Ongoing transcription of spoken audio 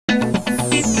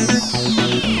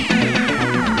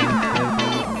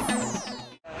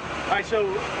so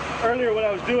earlier what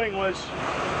I was doing was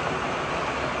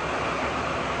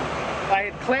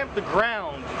I had clamped the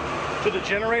ground to the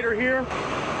generator here,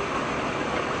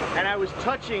 and I was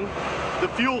touching the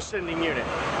fuel sending unit,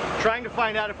 trying to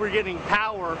find out if we're getting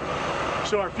power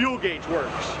so our fuel gauge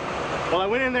works. Well, I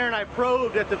went in there and I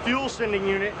probed at the fuel sending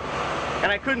unit, and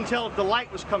I couldn't tell if the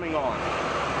light was coming on.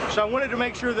 So I wanted to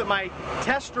make sure that my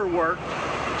tester worked,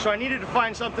 so I needed to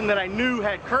find something that I knew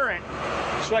had current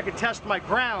so I could test my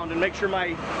ground and make sure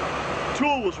my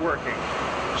tool was working.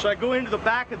 So I go into the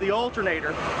back of the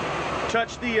alternator,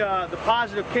 touch the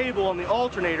positive cable on the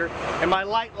alternator, and my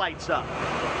light lights up.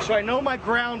 So I know my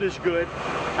ground is good,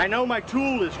 I know my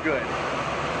tool is good.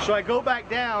 So I go back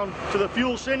down to the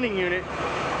fuel sending unit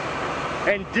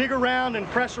and dig around and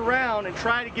press around and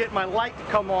try to get my light to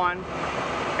come on,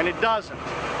 and it doesn't.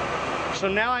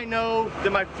 So now I know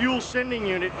that my fuel sending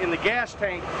unit in the gas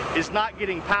tank is not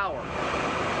getting power.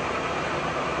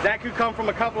 That could come from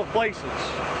a couple of places.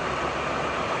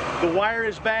 The wire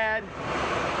is bad,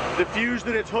 the fuse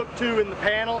that it's hooked to in the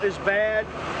panel is bad,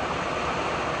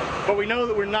 but we know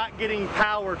that we're not getting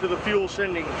power to the fuel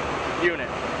sending unit.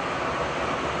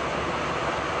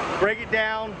 Break it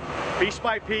down piece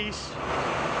by piece,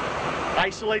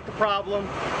 isolate the problem,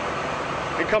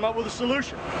 and come up with a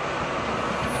solution.